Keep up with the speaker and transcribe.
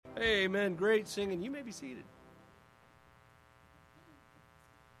Amen. Great singing. You may be seated.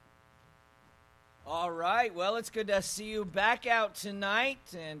 All right. Well, it's good to see you back out tonight.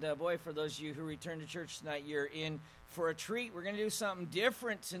 And boy, for those of you who return to church tonight, you're in for a treat. We're going to do something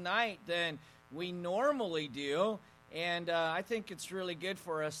different tonight than we normally do. And I think it's really good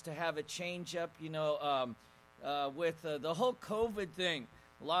for us to have a change up, with the whole COVID thing.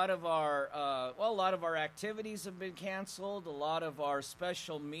 A lot of our activities have been canceled. A lot of our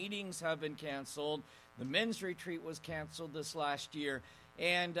special meetings have been canceled. The men's retreat was canceled this last year.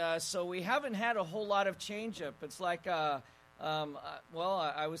 And so we haven't had a whole lot of change up. It's like, I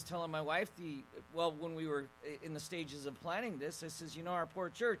was telling my wife, when we were in the stages of planning this, I says, our poor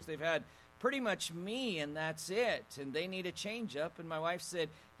church, they've had pretty much me and that's it. And they need a change up. And my wife said,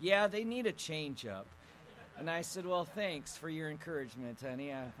 yeah, they need a change up. And I said, well, thanks for your encouragement,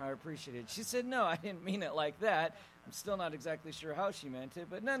 honey. I appreciate it. She said, no, I didn't mean it like that. I'm still not exactly sure how she meant it.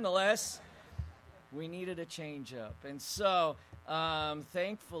 But nonetheless, we needed a change up. And so,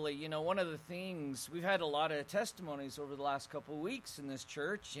 thankfully, one of the things, we've had a lot of testimonies over the last couple of weeks in this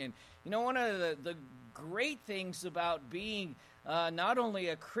church. And, one of the great things about being not only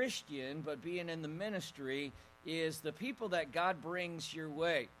a Christian, but being in the ministry is the people that God brings your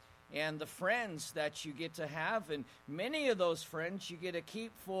way. And the friends that you get to have, and many of those friends you get to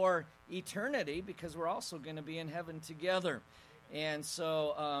keep for eternity because we're also going to be in heaven together. And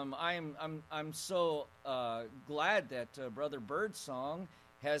so I'm so glad that Brother Birdsong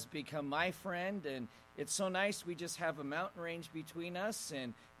has become my friend, and it's so nice. We just have a mountain range between us,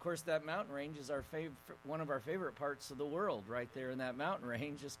 and of course that mountain range is one of our favorite parts of the world, right there in that mountain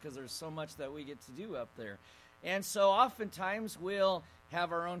range, just because there's so much that we get to do up there. And so oftentimes we'll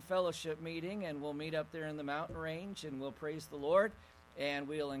have our own fellowship meeting, and we'll meet up there in the mountain range, and we'll praise the Lord, and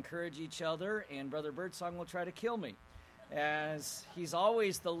we'll encourage each other, and Brother Birdsong will try to kill me, as he's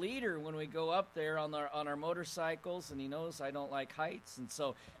always the leader when we go up there on our motorcycles, and he knows I don't like heights, and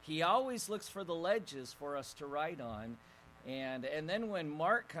so he always looks for the ledges for us to ride on. And then when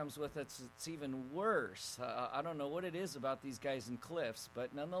Mark comes with us, it's even worse. I don't know what it is about these guys in cliffs,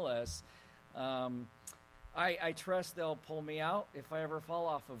 but nonetheless, I trust they'll pull me out if I ever fall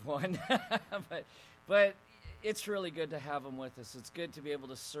off of one. but it's really good to have them with us. It's good to be able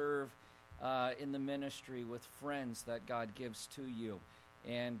to serve in the ministry with friends that God gives to you.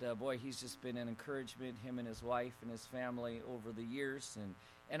 And boy, he's just been an encouragement, him and his wife and his family over the years.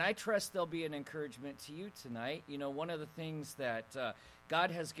 And I trust they'll be an encouragement to you tonight. One of the things that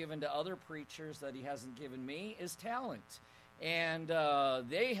God has given to other preachers that he hasn't given me is talent. And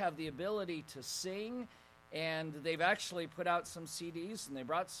they have the ability to sing. And they've actually put out some CDs, and they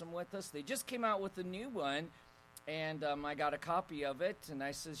brought some with us. They just came out with a new one, and I got a copy of it. And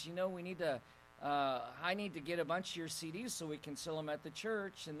I says, we need to, I need to get a bunch of your CDs so we can sell them at the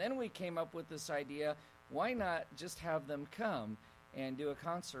church. And then we came up with this idea, why not just have them come and do a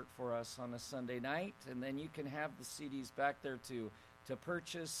concert for us on a Sunday night, and then you can have the CDs back there to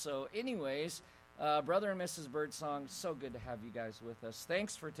purchase. So anyways, Brother and Mrs. Birdsong, so good to have you guys with us.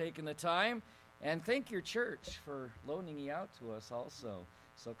 Thanks for taking the time. And thank your church for loaning you out to us also.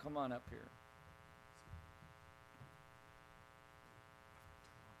 So come on up here.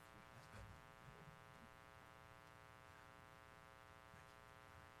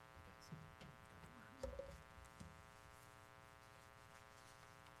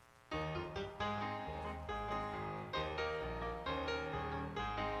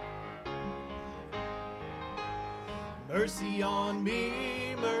 Mercy on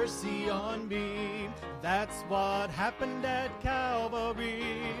me, mercy on me. That's what happened at Calvary.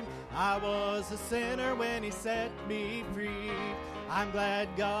 I was a sinner when he set me free. I'm glad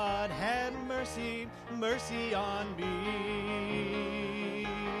God had mercy, mercy on me.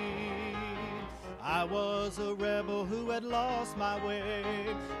 I was a rebel who had lost my way.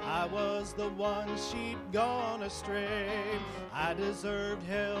 I was the one sheep gone astray. I deserved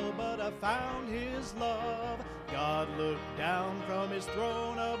hell, but I found his love. God looked down from his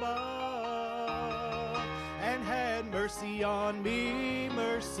throne above and had mercy on me,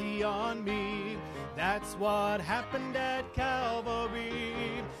 mercy on me. That's what happened at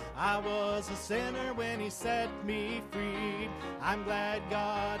Calvary. I was a sinner when he set me free. I'm glad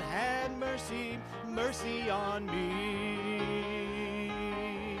God had mercy, mercy on me.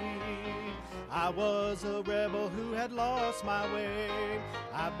 I was a rebel who had lost my way.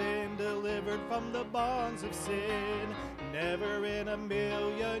 I've been delivered from the bonds of sin. Never in a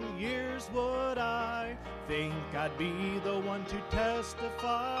million years would I think I'd be the one to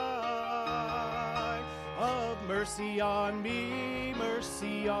testify of mercy on me,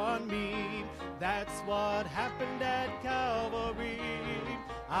 mercy on me. That's what happened at Calvary.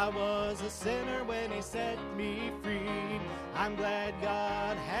 I was a sinner when he set me free. I'm glad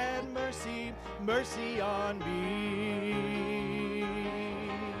God had mercy, mercy on me.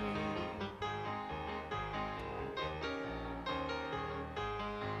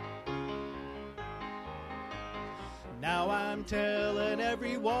 Now I'm telling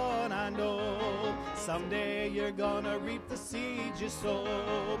everyone I know, someday you're gonna reap the seeds you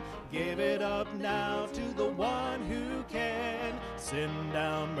sow. Give it up now to the one who can send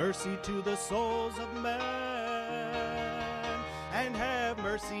down mercy to the souls of man. And have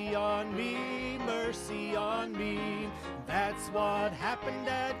mercy on me, mercy on me. That's what happened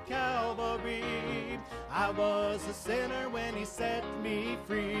at Calvary. I was a sinner when he set me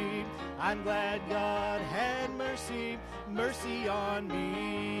free. I'm glad God had mercy, mercy on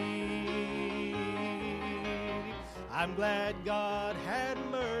me. I'm glad God had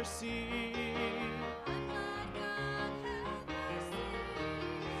mercy.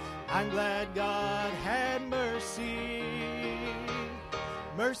 I'm glad God had mercy,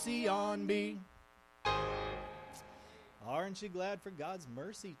 mercy on me. Aren't you glad for God's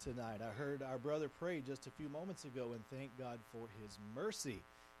mercy tonight? I heard our brother pray just a few moments ago and thank God for his mercy.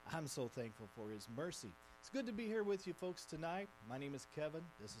 I'm so thankful for his mercy. It's good to be here with you folks tonight. My name is Kevin.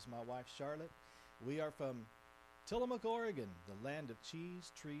 This is my wife, Charlotte. We are from Tillamook, Oregon, the land of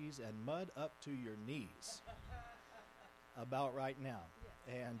cheese, trees, and mud up to your knees. About right now.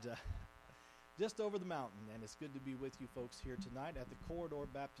 And just over the mountain. And it's good to be with you folks here tonight at the Corridor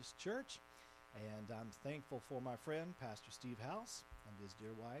Baptist Church. And I'm thankful for my friend, Pastor Steve House, and his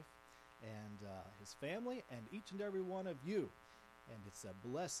dear wife, and his family, and each and every one of you. And it's a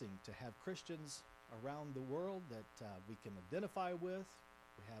blessing to have Christians around the world that we can identify with.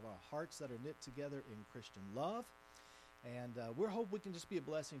 We have our hearts that are knit together in Christian love. And we hope we can just be a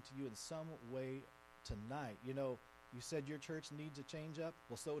blessing to you in some way tonight. You know, you said your church needs a change up.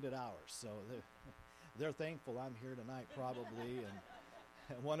 Well, so did ours. So they're thankful I'm here tonight probably.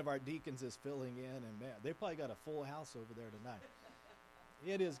 And one of our deacons is filling in, and man, they probably got a full house over there tonight.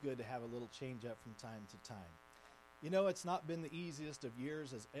 It is good to have a little change up from time to time. You know, it's not been the easiest of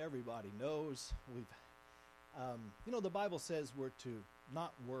years, as everybody knows. The Bible says we're to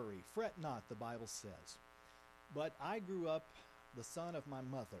not worry. Fret not, the Bible says. But I grew up the son of my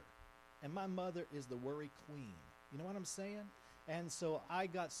mother, and my mother is the worry queen. You know what I'm saying? And so I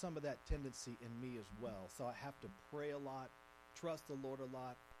got some of that tendency in me as well. So I have to pray a lot, trust the Lord a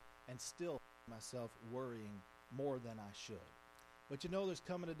lot, and still myself worrying more than I should. But you know, there's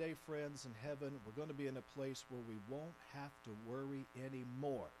coming a day, friends, in heaven, we're going to be in a place where we won't have to worry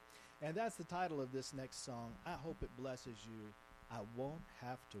anymore. And that's the title of this next song. I hope it blesses you. I won't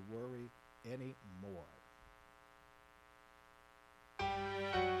have to worry anymore.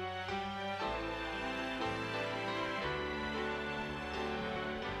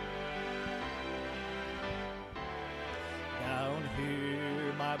 Down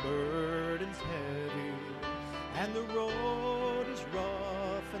here my burden's heavy, and the road is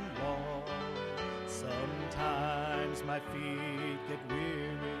rough and long. Sometimes my feet get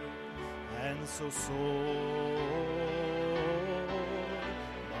weary and so sore,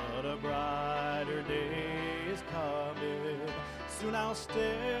 but a brighter day is coming. Soon I'll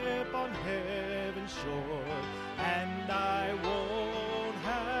step on heaven's shore, and I won't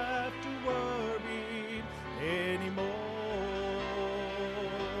have to worry anymore.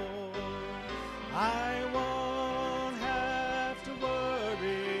 I won't have to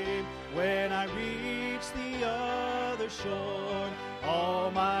worry when I reach the other shore.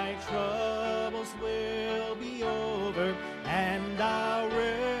 All my troubles will be over, and I'll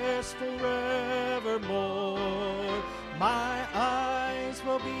rest forevermore. My eyes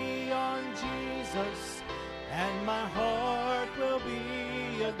will be on Jesus, and my heart will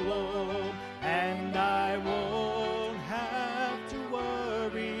be aglow, and I won't have to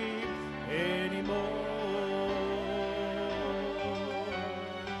worry anymore.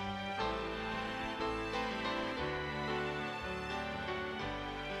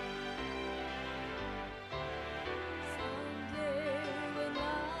 Someday when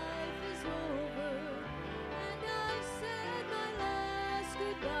life is over and I've said my last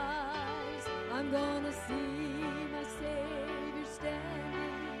goodbyes, I'm gonna see my Savior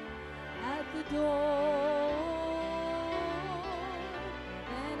standing at the door.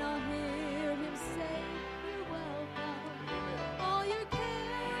 And I'll hear him say, "You're welcome. All your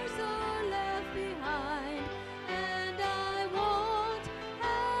cares are left behind, and I won't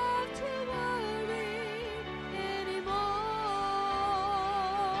have to worry anymore."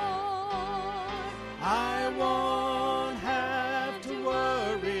 I won't have to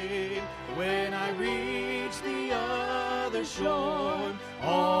worry when I reach the other shore.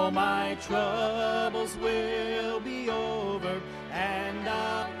 All my troubles will be over, and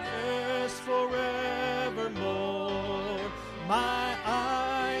I'll rest forevermore. My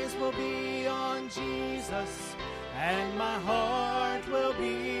eyes will be on Jesus, and my heart will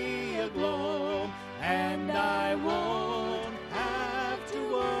be aglow, and I won't have to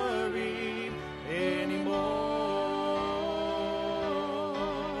worry anymore.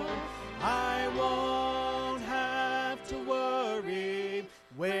 I won't have to worry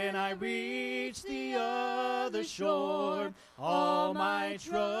when I reach the other shore. All my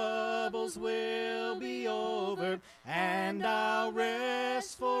troubles will be over, and I'll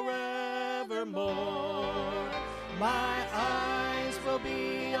rest forevermore. My eyes will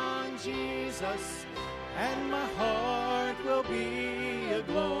be on Jesus, and my heart will be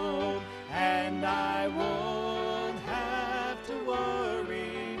aglow, and I won't have to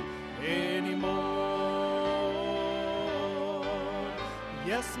worry anymore.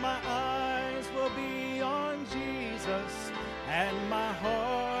 Yes, my eyes will be on Jesus, and my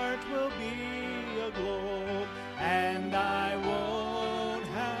heart will be aglow, and I won't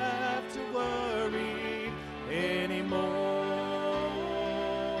have to worry anymore.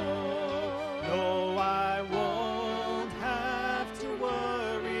 No, I won't have to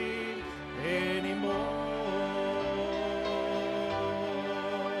worry anymore.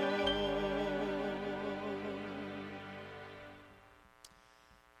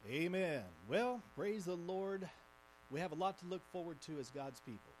 Amen. Well, praise the Lord. We have a lot to look forward to as God's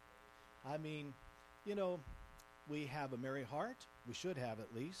people. I mean, you know, we have a merry heart. We should have,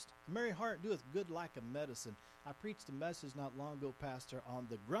 at least. A merry heart doeth good like a medicine. I preached a message not long ago, Pastor, on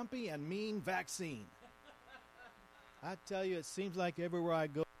the grumpy and mean vaccine. I tell you, it seems like everywhere I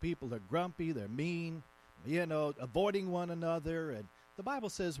go, people are grumpy, they're mean, you know, avoiding one another. And the Bible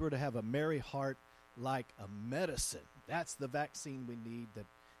says we're to have a merry heart like a medicine. That's the vaccine we need that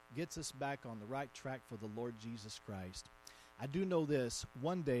gets us back on the right track for the Lord Jesus Christ. I do know this,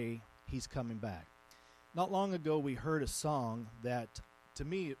 one day he's coming back. Not long ago we heard a song that to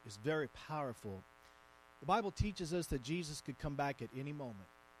me is very powerful. The Bible teaches us that Jesus could come back at any moment.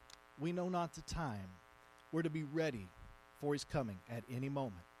 We know not the time. We're to be ready for his coming at any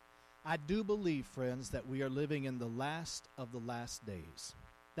moment. I do believe, friends, that we are living in the last of the last days.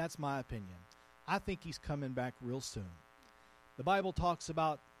 That's my opinion. I think he's coming back real soon. The Bible talks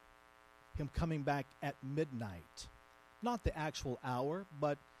about him coming back at midnight. Not the actual hour,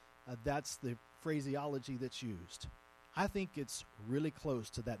 but that's the phraseology that's used. I think it's really close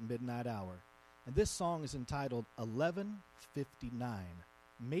to that midnight hour. And this song is entitled 11:59.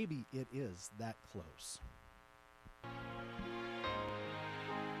 Maybe it is that close.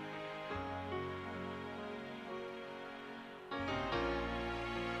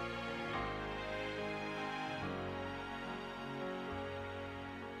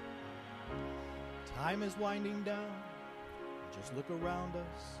 Time is winding down. Just look around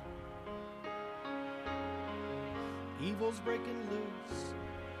us. Evil's breaking loose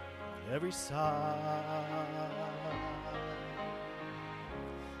on every side.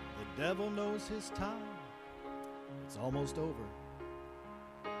 The devil knows his time. It's almost over.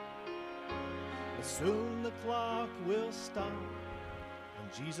 But soon the clock will stop,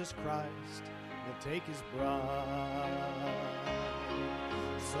 and Jesus Christ will take his bride.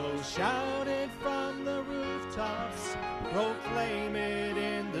 So shout it from the rooftops, proclaim it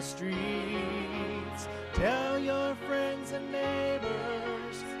in the streets. Tell your friends and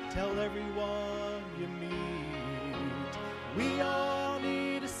neighbors, tell everyone you meet. We all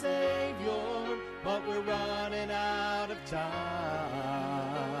need a Savior, but we're running out of time.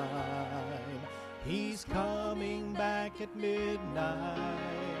 He's coming back at midnight,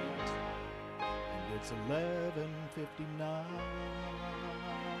 and it's 11:59.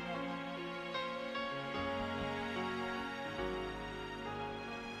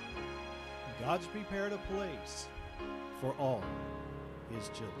 God's prepared a place for all his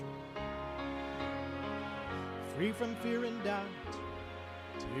children. Free from fear and doubt,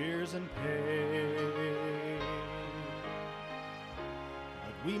 tears and pain.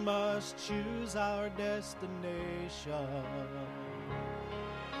 But we must choose our destination.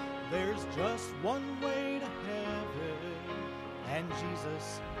 There's just one way to heaven, and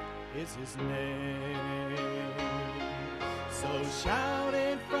Jesus is his name. So shout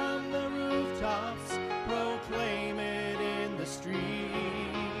it from the rooftops, proclaim it in the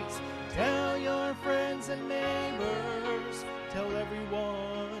streets. Tell your friends and neighbors, tell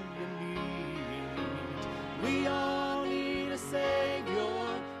everyone you meet. We all need a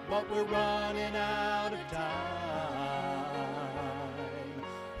Savior, but we're running out of time.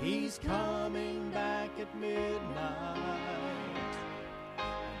 He's coming back at midnight,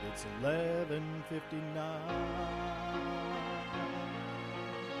 It's 11:59.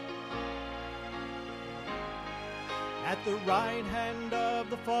 At the right hand of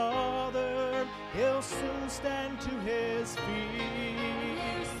the Father, he'll soon stand to his feet.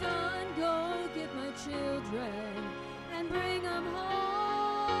 Dear son, go get my children and bring them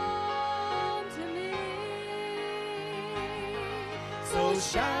home to me. So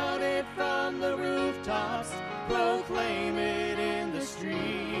shout it from the rooftops, proclaim it in the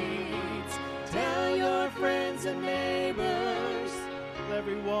streets. Tell your friends and neighbors,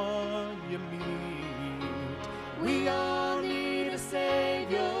 everyone you meet. We all need a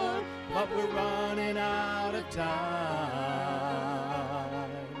Savior, but we're running out of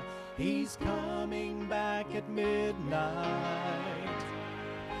time. He's coming back at midnight,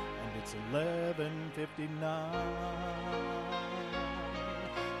 and it's 11:59.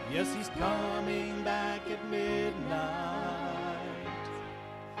 Yes, he's coming back at midnight.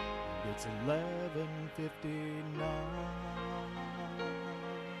 It's 11:59.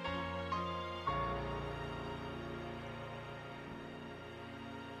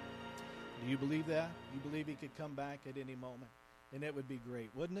 Do you believe that? You believe he could come back at any moment? And it would be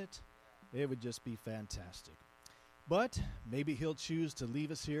great, wouldn't it? It would just be fantastic. But maybe he'll choose to leave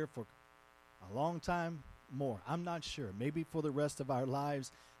us here for a long time more. I'm not sure. Maybe for the rest of our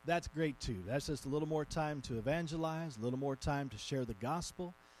lives. That's great too. That's just a little more time to evangelize, a little more time to share the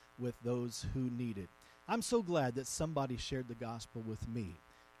gospel with those who need it. I'm so glad that somebody shared the gospel with me.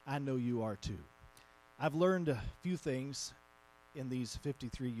 I know you are too. I've learned a few things in these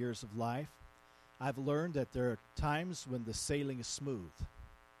 53 years of life. I've learned that there are times when the sailing is smooth,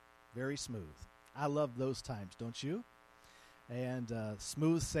 very smooth. I love those times, don't you? And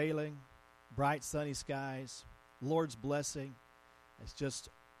smooth sailing, bright sunny skies, Lord's blessing. It's just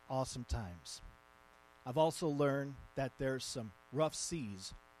awesome times. I've also learned that there's some rough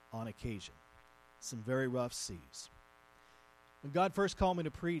seas on occasion, some very rough seas. When God first called me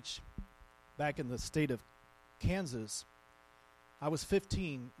to preach back in the state of Kansas, I was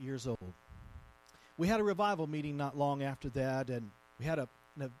 15 years old. We had a revival meeting not long after that, and we had a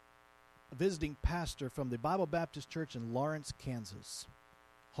visiting pastor from the Bible Baptist Church in Lawrence, Kansas,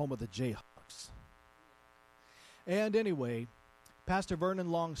 home of the Jayhawks. And anyway, Pastor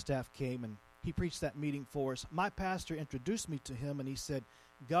Vernon Longstaff came, and he preached that meeting for us. My pastor introduced me to him, and he said,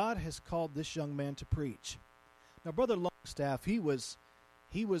 God has called this young man to preach. Now, Brother Longstaff, he was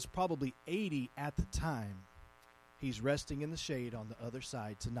probably 80 at the time. He's resting in the shade on the other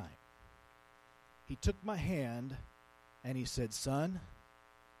side tonight. He took my hand and he said, son,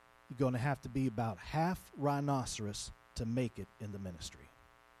 you're going to have to be about half rhinoceros to make it in the ministry.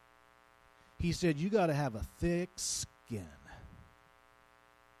 He said, you got to have a thick skin.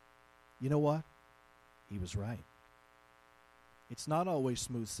 You know what? He was right. It's not always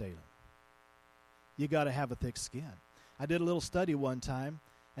smooth sailing. You got to have a thick skin. I did a little study one time,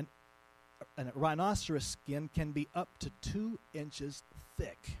 and a rhinoceros skin can be up to 2 inches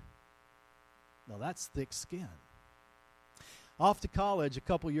thick. Now that's thick skin. Off to college a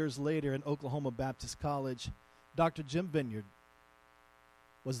couple years later in Oklahoma Baptist College, Dr. Jim Vineyard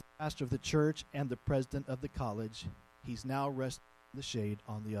was the pastor of the church and the president of the college. He's now resting in the shade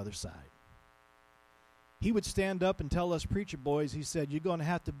on the other side. He would stand up and tell us preacher boys, he said, you're going to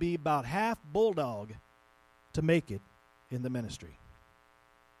have to be about half bulldog to make it in the ministry.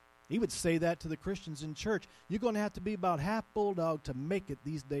 He would say that to the Christians in church. You're going to have to be about half bulldog to make it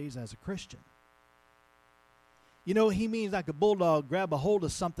these days as a Christian. You know, he means like a bulldog, grab a hold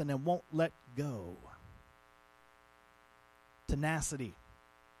of something and won't let go. Tenacity,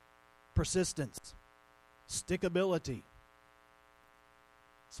 persistence, stickability.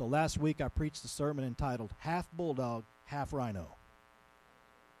 So last week I preached a sermon entitled Half Bulldog, Half Rhino.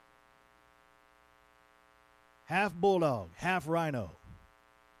 Half bulldog, half rhino.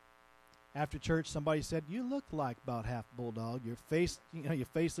 After church, somebody said, you look like about half bulldog. Your face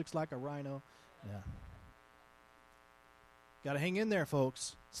looks like a rhino. Yeah. Got to hang in there,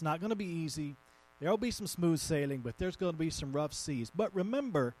 folks. It's not going to be easy. There'll be some smooth sailing, but there's going to be some rough seas. But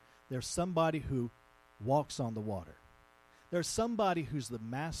remember, there's somebody who walks on the water. There's somebody who's the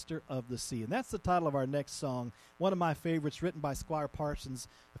master of the sea. And that's the title of our next song, one of my favorites, written by Squire Parsons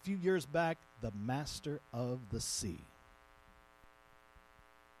a few years back, The Master of the Sea.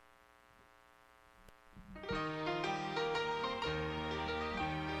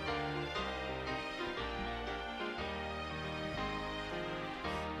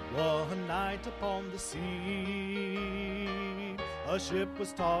 One night upon the sea, a ship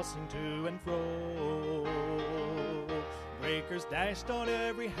was tossing to and fro. Breakers dashed on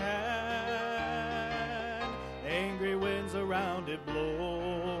every hand, angry winds around it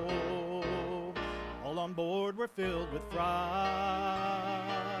blow. Lord were filled with fright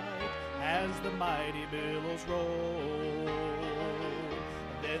as the mighty billows roll.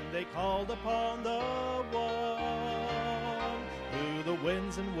 Then they called upon the one who the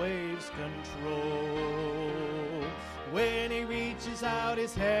winds and waves control. When he reaches out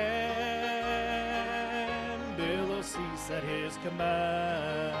his hand, billows cease at his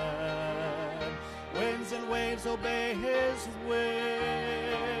command. Winds and waves obey his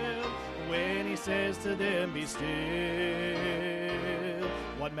will when he says to them, be still.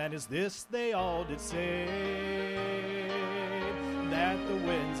 What man is this? They all did say, that the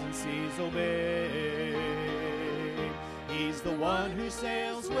winds and seas obey. He's the one who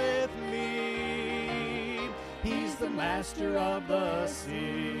sails with me. He's the master of the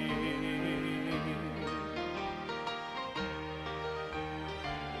sea.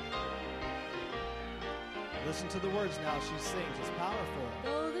 Listen to the words now. She sings. It's powerful.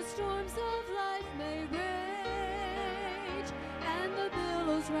 Though the storms of life may rage and the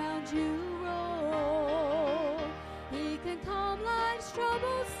billows round you roll, he can calm life's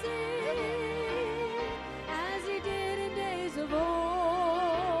troubled sea as he did in days of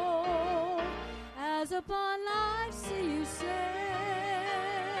old. As upon life's sea you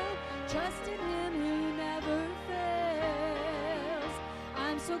sail, trust in him who never fails.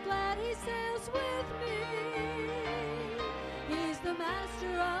 I'm so glad he sails with me. He's the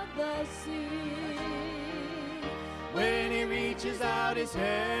master of the sea. When he reaches out his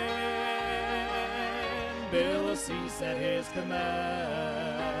hand, billows cease at his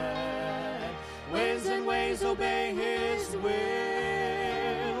command. Winds and waves obey his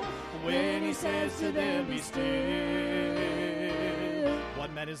will when he says to them, be still.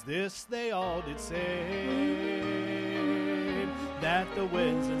 What man is this? They all did say, that the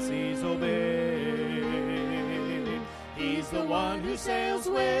winds and seas obey. He's the one who sails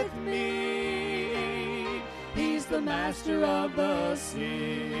with me. He's the master of the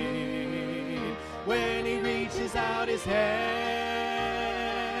sea. When he reaches out his hand,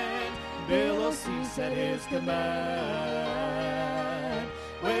 billows cease at his command.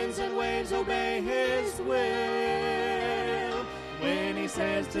 Winds and waves obey his will when he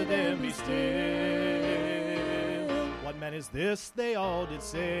says to them, be still. What man is this? They all did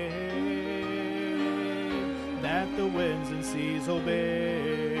say, that the winds and seas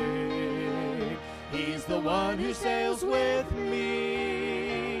obey. He's the one who sails with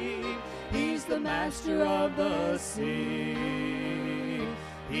me. He's the master of the sea.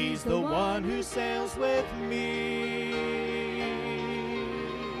 He's the one who sails with me.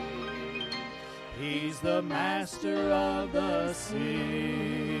 He's the master of the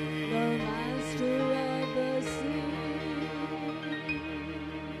sea. The master of the sea.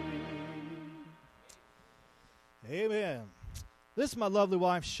 Amen. This is my lovely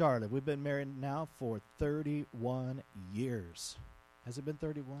wife, Charlotte. We've been married now for 31 years. Has it been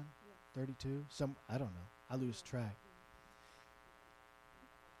 31? 32? I don't know. I lose track.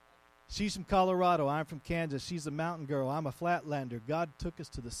 She's from Colorado. I'm from Kansas. She's a mountain girl. I'm a flatlander. God took us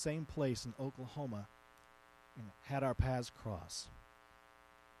to the same place in Oklahoma and had our paths cross.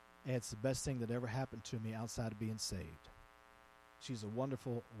 And it's the best thing that ever happened to me outside of being saved. She's a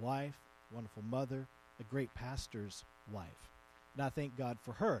wonderful wife, wonderful mother, a great pastor's wife. And I thank God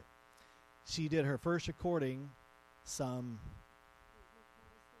for her. She did her first recording some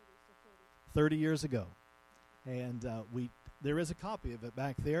 30 years ago. And there is a copy of it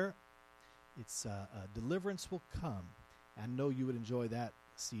back there. It's Deliverance Will Come. I know you would enjoy that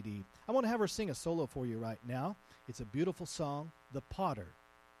CD. I want to have her sing a solo for you right now. It's a beautiful song, The Potter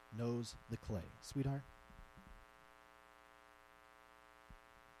Knows the Clay. Sweetheart.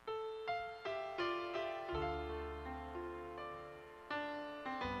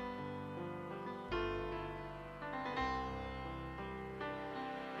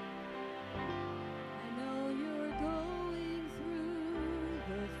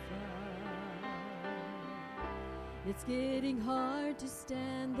 It's getting hard to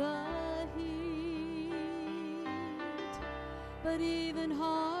stand the heat, but even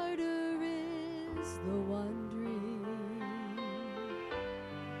harder is the wondering,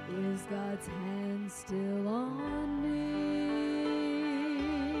 is God's hand still on me?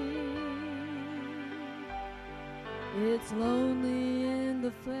 It's lonely in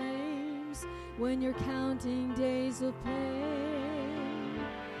the flames when you're counting days of pain,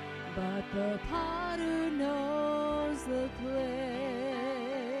 but the potter knows the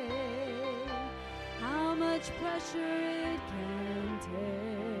clay, how much pressure it can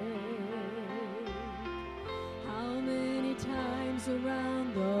take, how many times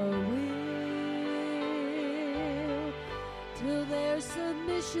around the wheel, till there's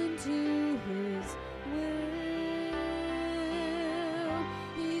submission to his will.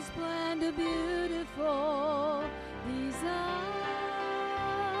 a beautiful design,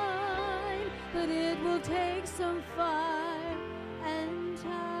 but it will take some fire and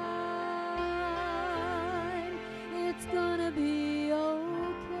time. It's gonna be okay,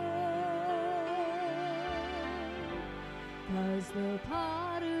 'cause the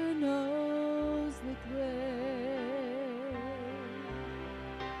potter knows the clay.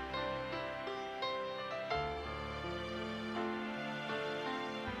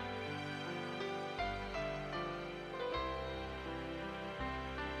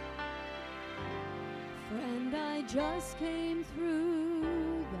 Friend, I just came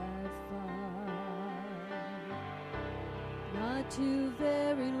through that fire not too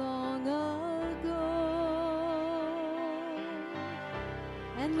very long ago,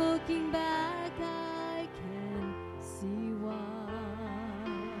 and looking back I can see why,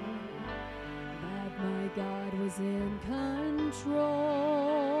 that my God was in control.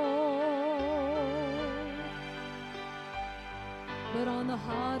 But on the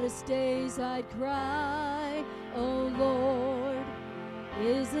hottest days I'd cry, oh Lord,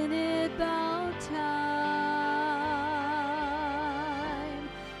 isn't it about time?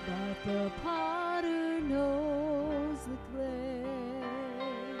 But the potter knows the clay,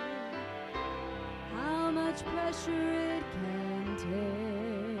 how much pressure it can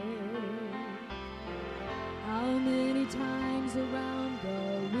take, how many times around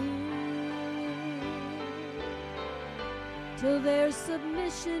the wheel, till there's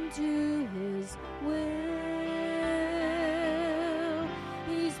submission to His will.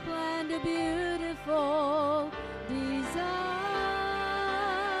 He's planned a beautiful design,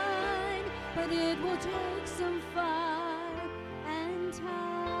 but it will take some fire and time.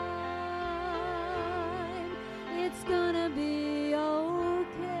 It's gonna be okay,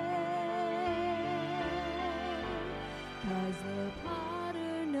 'cause the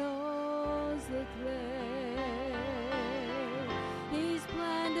potter knows the clay. He's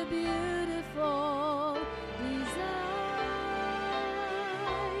planned a beautiful design,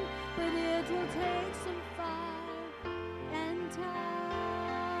 but it will take some fire and time.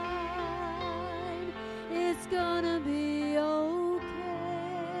 It's gonna be okay,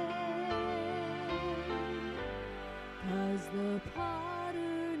 'cause the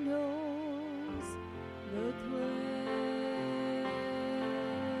potter knows the clay.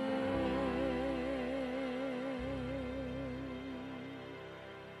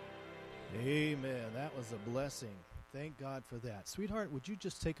 Amen. That was a blessing. Thank God for that. Sweetheart, would you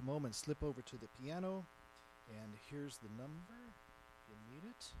just take a moment and slip over to the piano? And here's the number. If you need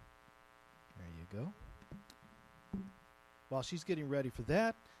it. There you go. While she's getting ready for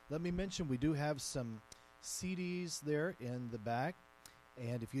that, let me mention we do have some CDs there in the back.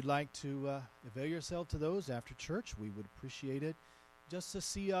 And if you'd like to avail yourself to those after church, we would appreciate it. Just to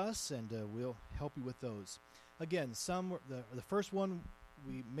see us, and we'll help you with those. Again, the first one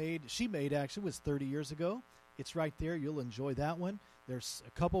she made actually was 30 years ago. It's right there. You'll enjoy that one. There's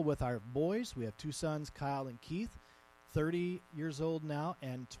a couple with our boys. We have two sons, Kyle and Keith, 30 years old now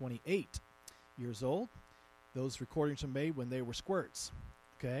and 28 years old. Those recordings were made when they were squirts.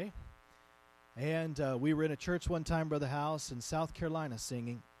 Okay? And we were in a church one time, Brother House, in South Carolina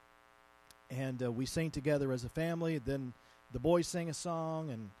singing. And we sang together as a family. Then the boys sang a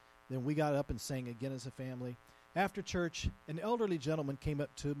song, and then we got up and sang again as a family. After church, an elderly gentleman came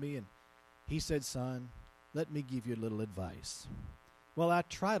up to me, and he said, "Son, let me give you a little advice." Well, I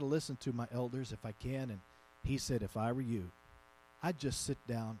try to listen to my elders if I can, and he said, "If I were you, I'd just sit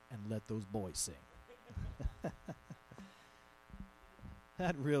down and let those boys sing."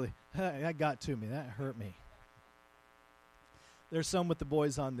 That got to me. That hurt me. There's some with the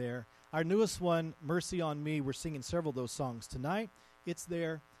boys on there. Our newest one, Mercy on Me, we're singing several of those songs tonight. It's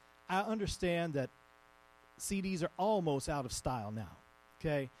there. I understand that CDs are almost out of style now,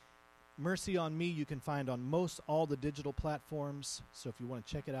 okay? Mercy on Me you can find on most all the digital platforms, so if you want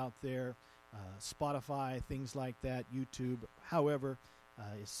to check it out there, Spotify, things like that, YouTube, however,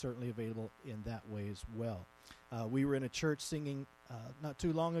 it's certainly available in that way as well. We were in a church singing not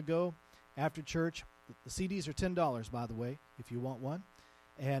too long ago. After church, the CDs are $10, by the way, if you want one.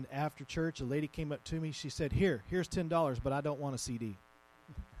 And after church, a lady came up to me. She said, here's $10, but I don't want a CD.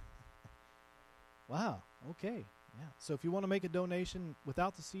 Wow, okay. Yeah. So if you want to make a donation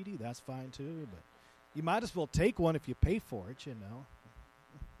without the CD, that's fine too. But you might as well take one if you pay for it, you know.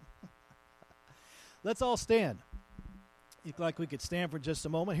 Let's all stand. Look like we could stand for just a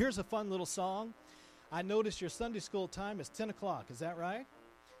moment. Here's a fun little song. I noticed your Sunday school time is 10 o'clock. Is that right?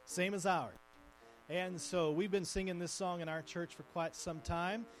 Same as ours. And so we've been singing this song in our church for quite some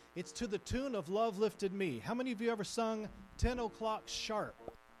time. It's to the tune of Love Lifted Me. How many of you ever sung 10 o'clock sharp?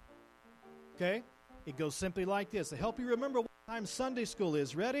 Okay? It goes simply like this. To help you remember what time Sunday school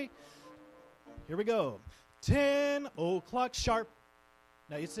is. Ready? Here we go. 10 o'clock sharp.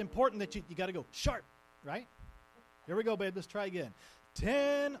 Now, it's important that you got to go sharp, right? Here we go, babe. Let's try again.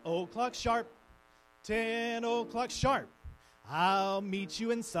 10 o'clock sharp. 10 o'clock sharp. I'll meet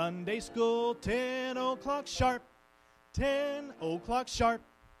you in Sunday school. 10 o'clock sharp. 10 o'clock sharp.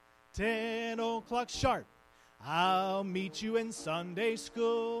 10 o'clock sharp. I'll meet you in Sunday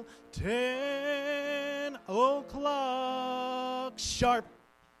school. 10 o'clock sharp.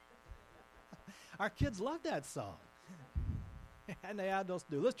 Our kids love that song. And they add those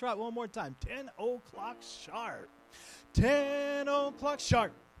do. Let's try it one more time. 10 o'clock sharp. 10 o'clock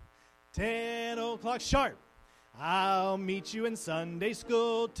sharp. 10 o'clock sharp. I'll meet you in Sunday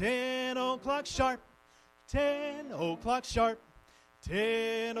school. 10 o'clock sharp. 10 o'clock sharp.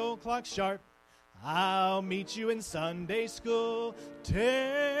 10 o'clock sharp. I'll meet you in Sunday school.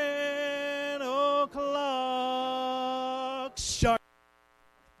 10 o'clock sharp.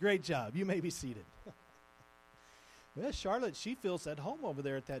 Great job. You may be seated. Well, Charlotte, she feels at home over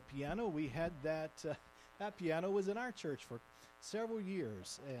there at that piano. We had that piano was in our church for several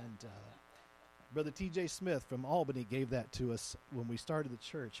years. And Brother T.J. Smith from Albany gave that to us when we started the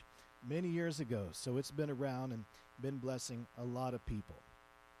church many years ago. So it's been around and been blessing a lot of people.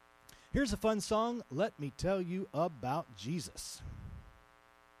 Here's a fun song, Let Me Tell You About Jesus.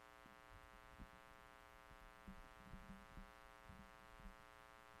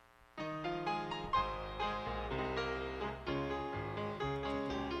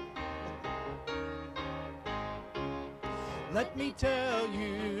 Let me tell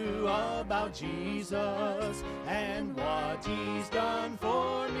you about Jesus and what he's done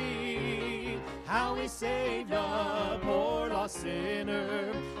for me. How he saved a poor lost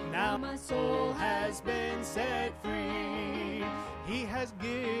sinner. Now my soul has been set free. He has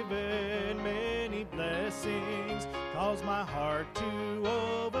given many blessings, caused my heart to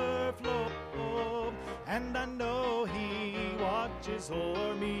overflow. And I know he watches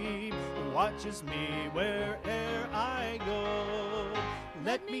o'er me, watches me where'er I go.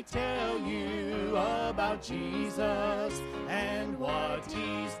 Let me tell you about Jesus and what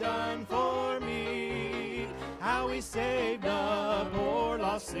he's done for me. How he saved a poor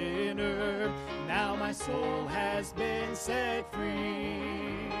lost sinner. Now my soul has been set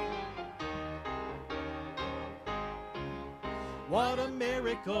free. What a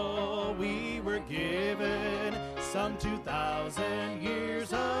miracle we were given some 2,000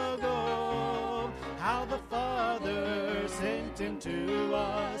 years ago. How the Father sent him to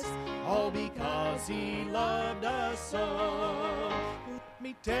us, all because he loved us so. Let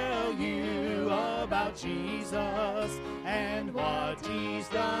me tell you about Jesus and what he's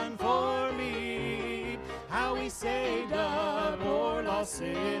done for me. How he saved a poor lost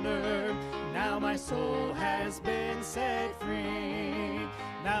sinner. Now my soul has been set free.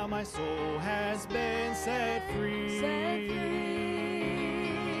 Now my soul has been set free. Set free.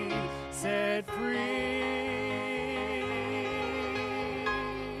 Set free.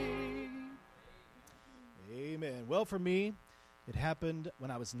 Amen. Well, for me, it happened when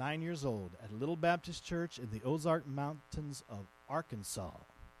I was 9 years old at a little Baptist church in the Ozark Mountains of Arkansas.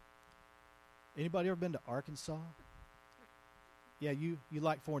 Anybody ever been to Arkansas? Yeah, you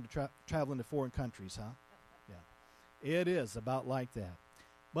like traveling to foreign countries, huh? Yeah. It is about like that.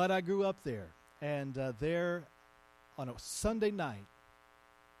 But I grew up there, and there on a Sunday night,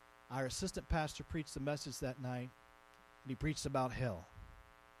 our assistant pastor preached a message that night, and he preached about hell.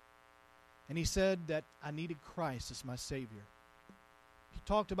 And he said that I needed Christ as my Savior. He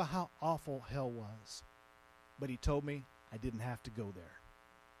talked about how awful hell was, but he told me I didn't have to go there.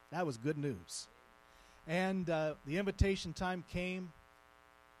 That was good news. And the invitation time came.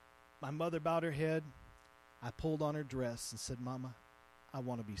 My mother bowed her head. I pulled on her dress and said, Mama, I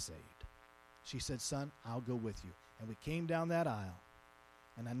want to be saved. She said, son, I'll go with you. And we came down that aisle.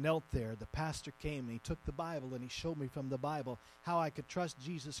 And I knelt there. The pastor came and he took the Bible and he showed me from the Bible how I could trust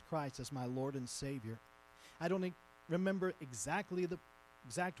Jesus Christ as my Lord and Savior. I don't remember exactly the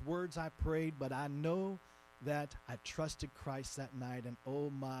exact words I prayed, but I know that I trusted Christ that night, and oh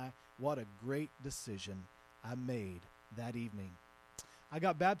my, what a great decision I made that evening. I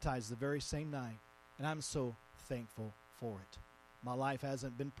got baptized the very same night, and I'm so thankful for it. My life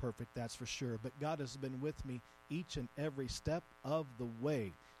hasn't been perfect, that's for sure, but God has been with me each and every step of the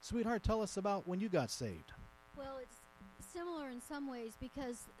way. Sweetheart, tell us about when you got saved. Well, it's similar in some ways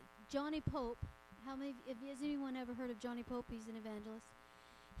because Johnny Pope, has anyone ever heard of Johnny Pope? He's an evangelist.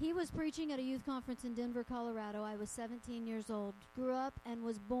 He was preaching at a youth conference in Denver, Colorado. I was 17 years old, grew up and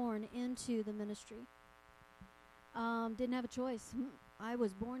was born into the ministry. Didn't have a choice. I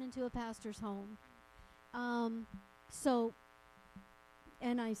was born into a pastor's home.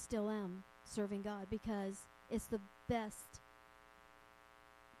 And I still am serving God because it's the best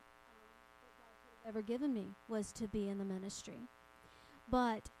that God could have ever given me was to be in the ministry.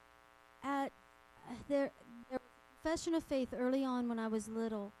 But there was a profession of faith early on when I was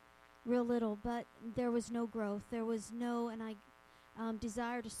real little, but there was no growth. There was no, and I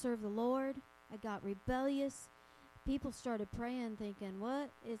desire to serve the Lord. I got rebellious. People started praying, thinking,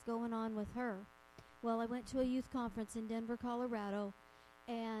 what is going on with her? Well, I went to a youth conference in Denver, Colorado,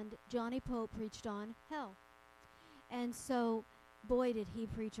 and Johnny Pope preached on hell. And so, boy, did he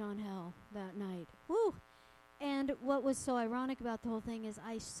preach on hell that night. Woo! And what was so ironic about the whole thing is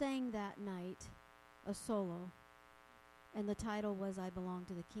I sang that night a solo, and the title was I Belong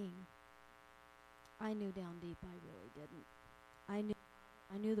to the King. I knew down deep I really didn't.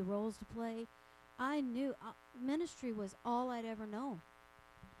 I knew the roles to play. I knew ministry was all I'd ever known.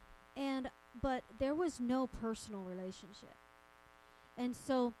 But there was no personal relationship. And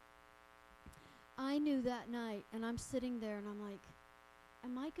so I knew that night, and I'm sitting there, and I'm like,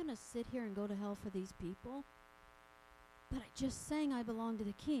 am I going to sit here and go to hell for these people? But I just sang I Belong to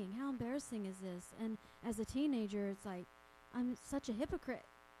the King. How embarrassing is this? And as a teenager, it's like, I'm such a hypocrite.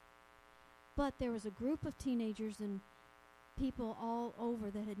 But there was a group of teenagers and people all over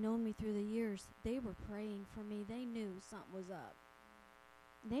that had known me through the years. They were praying for me. They knew something was up.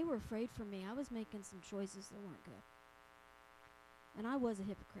 They were afraid for me. I was making some choices that weren't good. And I was a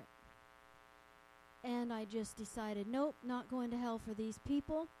hypocrite. And I just decided, nope, not going to hell for these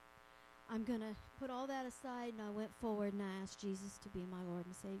people. I'm going to put all that aside, and I went forward and I asked Jesus to be my Lord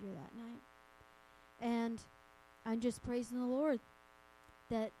and Savior that night. And I'm just praising the Lord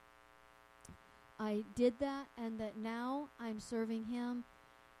that I did that and that now I'm serving Him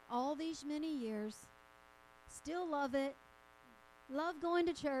all these many years. Still love it. Love going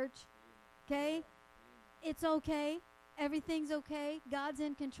to church. Okay? It's okay. Everything's okay. God's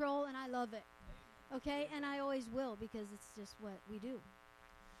in control, and I love it. Okay? And I always will because it's just what we do.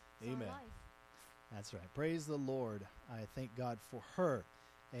 It's Amen. our life. That's right. Praise the Lord. I thank God for her.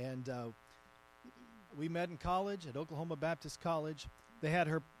 And we met in college at Oklahoma Baptist College. They had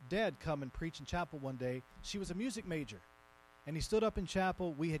her dad come and preach in chapel one day. She was a music major. And he stood up in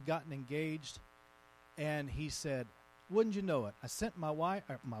chapel. We had gotten engaged. And he said, wouldn't you know it, I sent I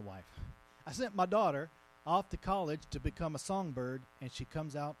sent my daughter off to college to become a songbird, and she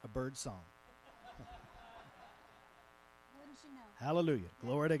comes out a bird song. Wouldn't you know? Hallelujah.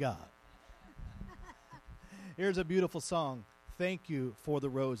 Glory to God. Here's a beautiful song. Thank you for the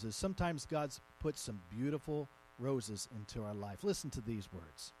roses. Sometimes God's put some beautiful roses into our life. Listen to these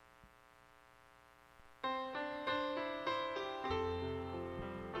words.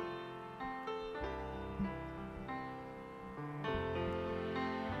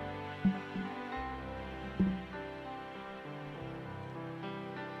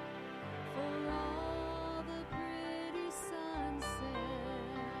 For all the pretty sunsets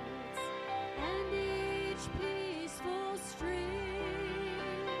and each peaceful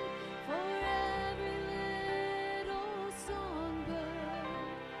stream, for every little songbird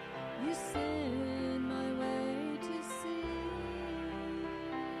you send my way to see,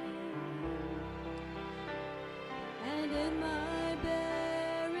 and in my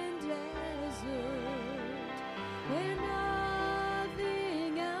barren desert where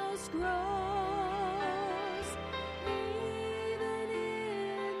nothing else grows, even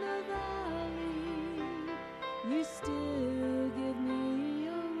in the valley, you still give me a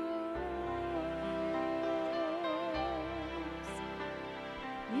rose.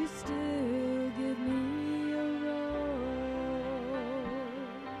 You still give me a rose.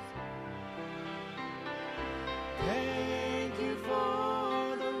 Thank you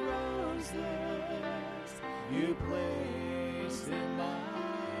for the roses you placed in my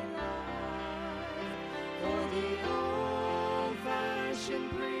life, for the old-fashioned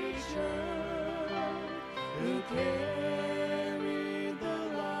preacher who carried the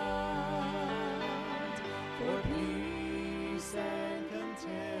light, for peace and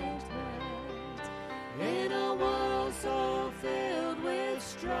contentment in a world so filled with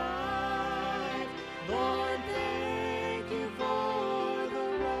strife. Lord, thank you for the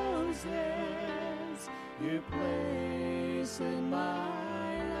roses you place in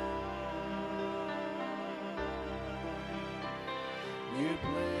my life. You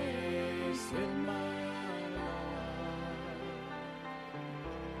place in my life.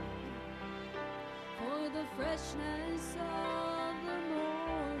 For the freshness of the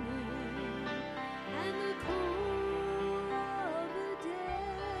morning and the cool of the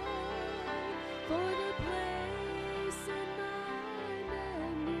day, for the place in my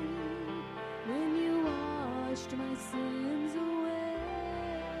sins away,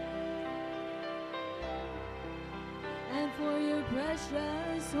 and for your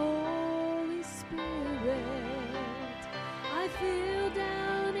precious Holy Spirit. I feel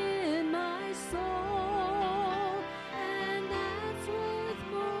down in my soul, and that's worth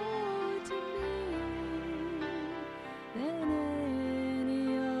more to me than any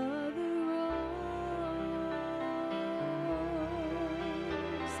other rose,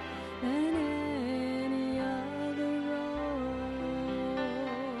 than any other rose.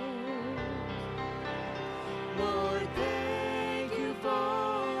 Lord, thank you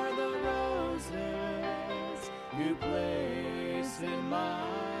for the roses you place in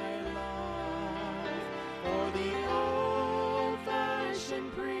my life, for the old-fashioned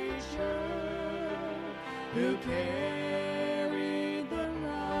preacher who carried the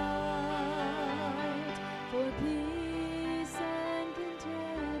light, For peace and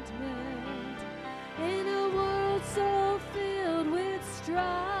contentment in a world so filled with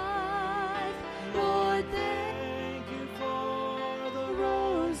strife. Lord, thank you for the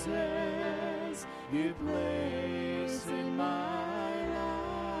roses you place in my life,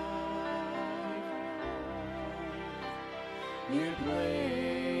 you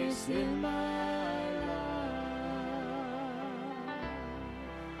place in my life.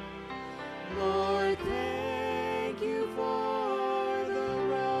 Lord, thank you for the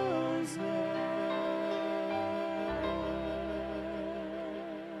roses.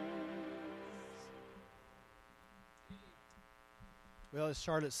 Well, as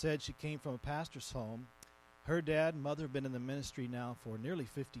Charlotte said, she came from a pastor's home. Her dad and mother have been in the ministry now for nearly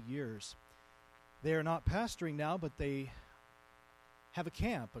 50 years. They are not pastoring now, but they have a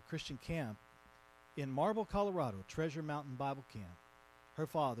camp, a Christian camp, in Marble, Colorado, Treasure Mountain Bible Camp. Her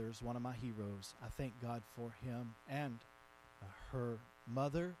father is one of my heroes. I thank God for him and her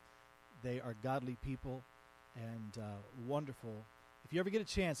mother. They are godly people and wonderful. If you ever get a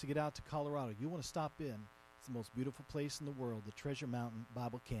chance to get out to Colorado, you want to stop in. It's the most beautiful place in the world, the Treasure Mountain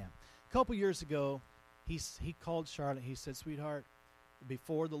Bible Camp. A couple years ago, he called Charlotte. He said, "Sweetheart,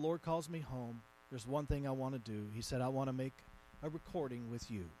 before the Lord calls me home, there's one thing I want to do." He said, "I want to make a recording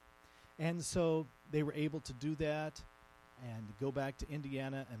with you." And so they were able to do that and go back to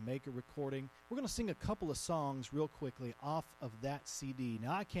Indiana and make a recording. We're going to sing a couple of songs real quickly off of that CD.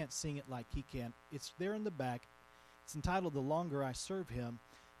 Now, I can't sing it like he can. It's there in the back. It's entitled "The Longer I Serve Him,"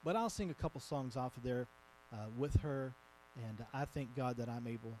 but I'll sing a couple songs off of there with her, and I thank God that I'm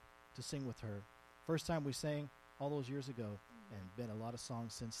able to sing with her. First time we sang all those years ago, and been a lot of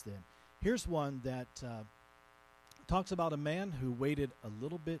songs since then. Here's one that talks about a man who waited a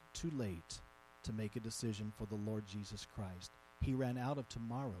little bit too late to make a decision for the Lord Jesus Christ. He ran out of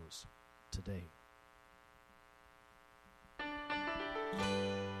tomorrows today.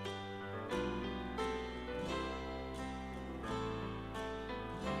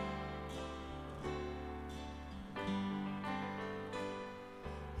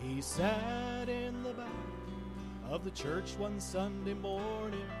 He sat in the back of the church one Sunday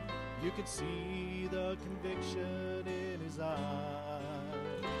morning. You could see the conviction in his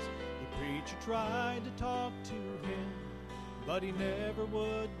eyes. The preacher tried to talk to him, but he never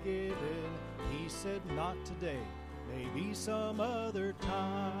would give in. He said, "Not today, maybe some other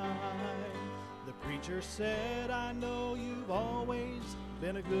time." The preacher said, "I know you've always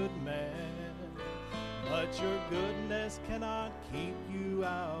been a good man, but your goodness cannot keep you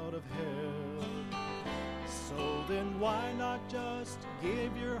out of hell. So then why not just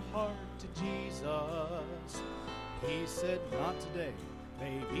give your heart to Jesus?" He said, "Not today,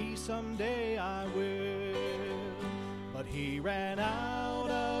 maybe someday I will." But he ran out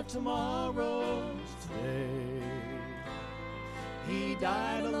of tomorrows today. He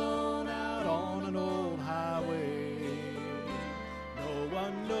died alone out on an old highway. No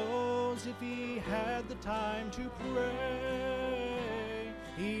one knows if he had the time to pray.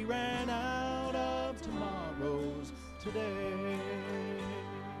 He ran out of tomorrows today.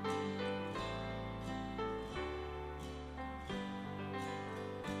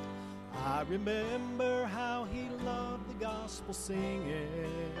 I remember how he loved the gospel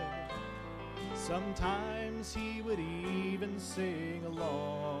singing. Sometimes he would even sing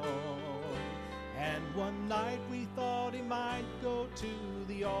along. And one night we thought he might go to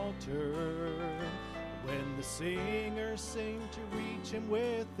the altar when the singers seemed to reach him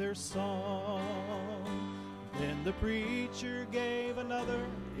with their song. Then the preacher gave another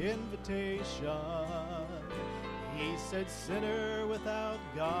invitation. He said, "Sinner, without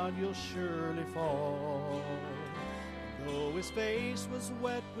God you'll surely fall." Though his face was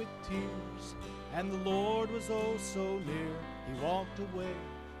wet with tears and the Lord was oh so near, he walked away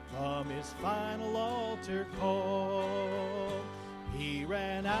from his final altar call. He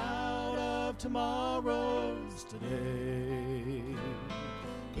ran out of tomorrows today.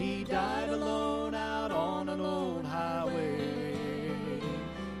 He died alone out on an old highway.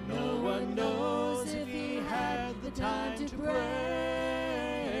 No one knows if he had the time to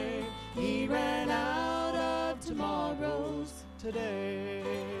pray. He ran out of tomorrows today.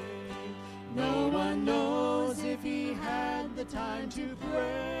 No one knows if he had the time to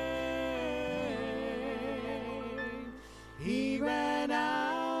pray. He ran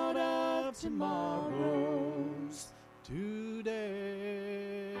out of tomorrows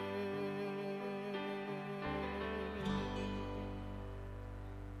today.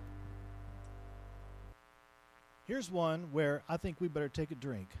 Here's one where I think we better take a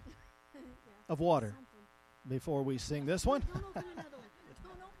drink of water before we sing this one. Don't open another one.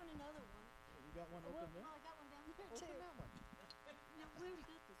 Don't open another one. You got one open there? I got one down there too. Open that one. No, we already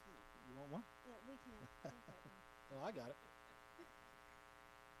got this one. You want one? Yeah, we can have that one. Well, I got it.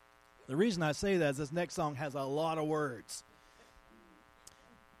 The reason I say that is this next song has a lot of words.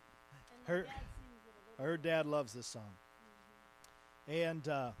 And Her- my dad sings it a little Her dad loves this song. And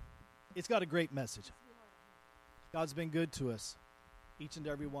it's got a great message. God's been good to us, each and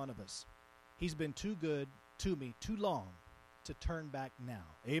every one of us. He's been too good to me too long to turn back now.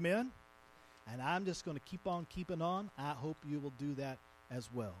 Amen? And I'm just going to keep on keeping on. I hope you will do that as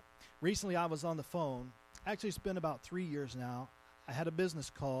well. Recently, I was on the phone. Actually, it's been about 3 years now. I had a business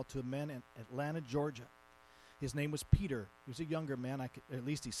call to a man in Atlanta, Georgia. His name was Peter. He was a younger man. At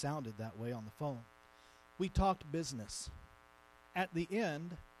least he sounded that way on the phone. We talked business. At the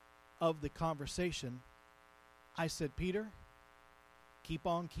end of the conversation, I said, Peter, keep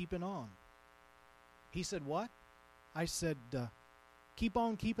on keeping on. He said, what? I said, keep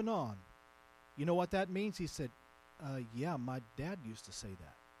on keeping on. You know what that means? He said, yeah, my dad used to say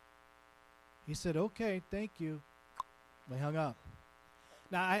that. He said, okay, thank you. We hung up.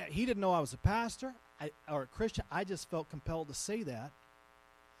 Now, he didn't know I was a pastor or a Christian. I just felt compelled to say that.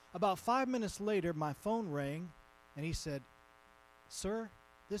 About 5 minutes later, my phone rang, and he said, sir,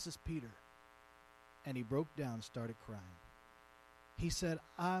 this is Peter. And he broke down and started crying. He said,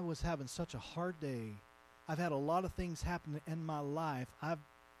 I was having such a hard day. I've had a lot of things happen in my life. I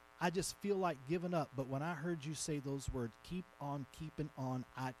just feel like giving up. But when I heard you say those words, keep on keeping on,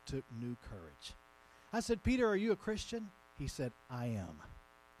 I took new courage. I said, Peter, are you a Christian? He said, I am.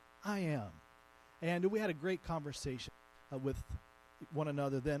 I am. And we had a great conversation with one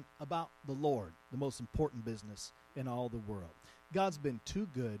another then about the Lord, the most important business in all the world. God's been too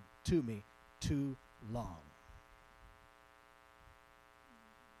good to me too long.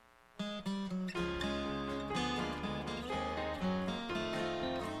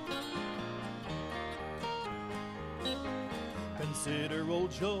 Consider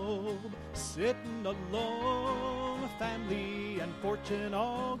old Job sitting alone, family and fortune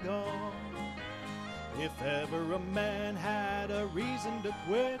all gone. If ever a man had a reason to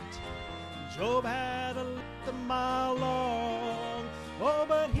quit, Job had a list a mile long. Oh,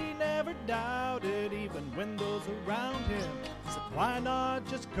 but he never doubted, even when those around him said, why not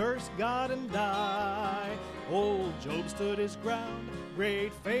just curse God and die? Old Job stood his ground,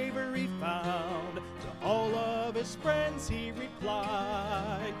 great favor he found. To all of his friends he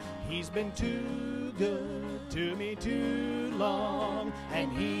replied, he's been too good to me too long,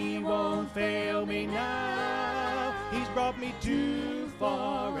 and he won't fail me now. He's brought me too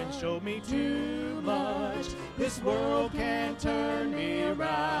far and showed me too much. This world can't turn me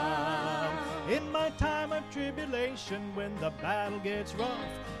around. In my time of tribulation, when the battle gets rough,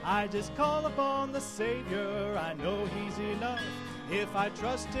 I just call upon the Savior. I know he's enough. If I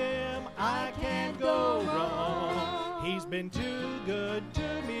trust him, I can't go wrong. He's been too good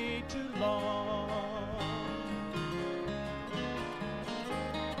to me too long.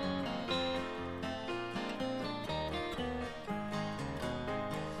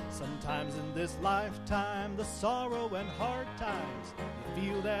 Sometimes in this lifetime, the sorrow and hard times, you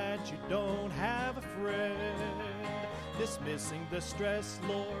feel that you don't have a friend. Dismissing the stress,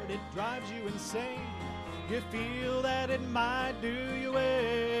 Lord, it drives you insane. You feel that it might do you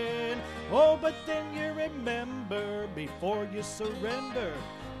in. Oh, but then you remember, before you surrender,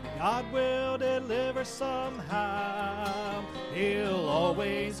 God will deliver somehow. He'll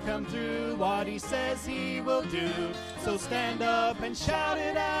always come through what he says he will do. So stand up and shout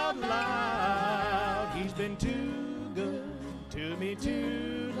it out loud. He's been too good to me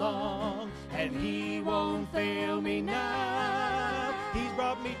too long, and he won't fail me now. He's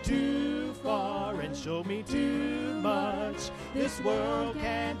brought me too far and showed me too much. This world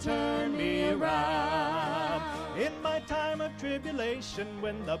can't turn me around. In my time time of tribulation,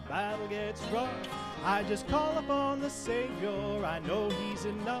 when the battle gets rough, I just call upon the Savior. I know He's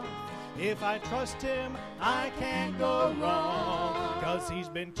enough. If I trust Him, I can't go wrong, 'cause He's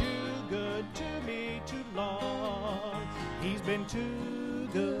been too good to me too long. He's been too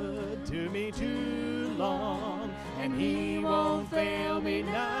good to me too long, and He won't fail me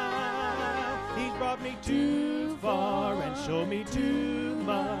now. He's brought me too far and shown me too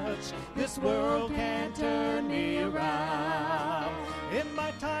much. This world can't turn me around. In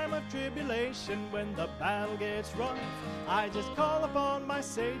my time of tribulation, when the battle gets rough, I just call upon my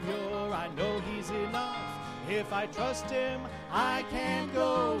Savior. I know He's enough. If I trust Him, I can't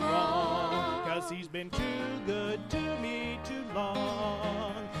go wrong, 'cause He's been too good to me too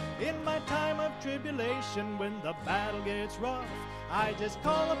long. In my time of tribulation, when the battle gets rough, I just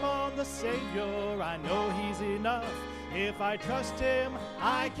call upon the Savior. I know He's enough. If I trust Him,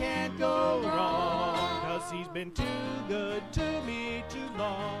 I can't go wrong, 'cause He's been too good to me too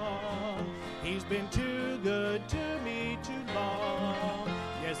long. He's been too good to me too long.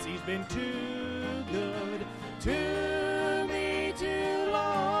 Yes, He's been too good to me too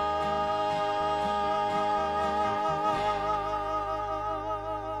long.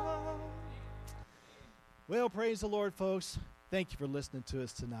 Well, praise the Lord, folks. Thank you for listening to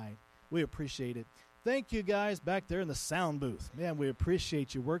us tonight. We appreciate it. Thank you guys back there in the sound booth. Man, we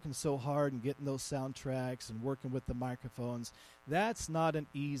appreciate you working so hard and getting those soundtracks and working with the microphones. That's not an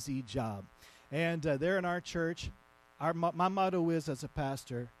easy job. And there in our church, my motto is, as a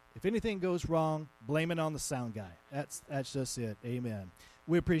pastor, if anything goes wrong, blame it on the sound guy. That's just it. Amen.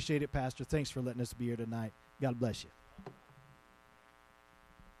 We appreciate it, Pastor. Thanks for letting us be here tonight. God bless you.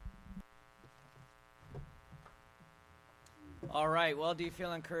 All right. Well, do you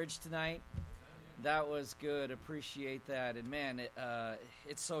feel encouraged tonight? That was good. Appreciate that. And man,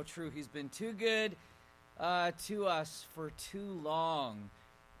 it's so true. He's been too good to us for too long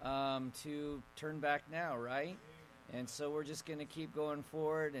to turn back now, right? And so we're just going to keep going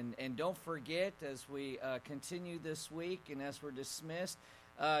forward. And don't forget, as we continue this week and as we're dismissed,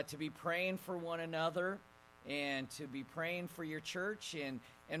 to be praying for one another and to be praying for your church.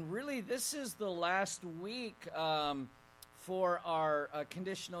 And really, this is the last week for our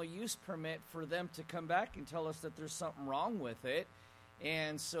conditional use permit for them to come back and tell us that there's something wrong with it.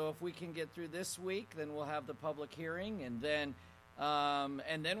 And so if we can get through this week, then we'll have the public hearing, and then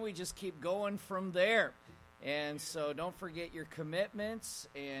we just keep going from there. And so don't forget your commitments,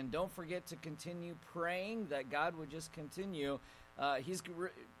 and don't forget to continue praying that God would just continue. He's going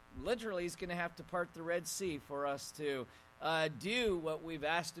to have to part the Red Sea for us to do what we've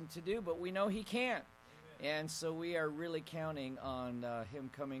asked Him to do, but we know He can. And so we are really counting on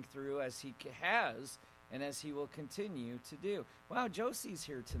Him coming through as He has and as He will continue to do. Wow, Josie's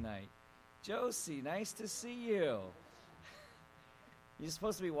here tonight. Josie, nice to see you. You're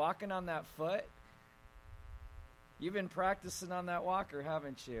supposed to be walking on that foot? You've been practicing on that walker,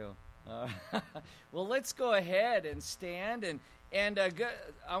 haven't you? Well, let's go ahead and stand. And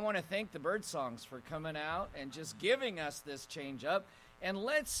I want to thank the Birdsongs for coming out and just giving us this change up. And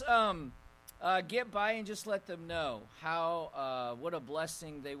let's get by and just let them know how what a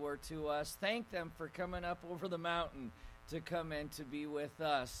blessing they were to us. Thank them for coming up over the mountain to come and to be with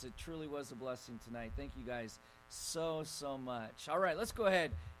us. It truly was a blessing tonight. Thank you guys so much. All right, let's go ahead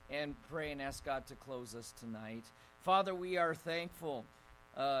and pray and ask God to close us tonight. Father, we are thankful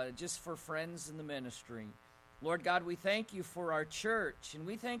just for friends in the ministry. Lord God, we thank You for our church, and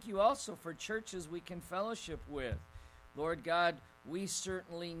we thank You also for churches we can fellowship with. Lord God, we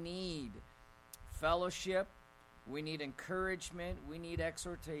certainly need fellowship, we need encouragement, we need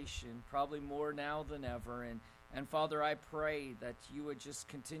exhortation, probably more now than ever. And Father, I pray that You would just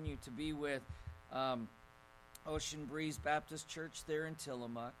continue to be with Ocean Breeze Baptist Church there in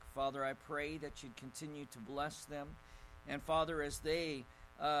Tillamook. Father, I pray that You'd continue to bless them. And Father, as they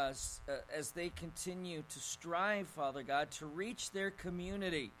continue to strive, Father God, to reach their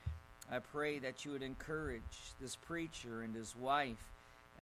community, I pray that You would encourage this preacher and his wife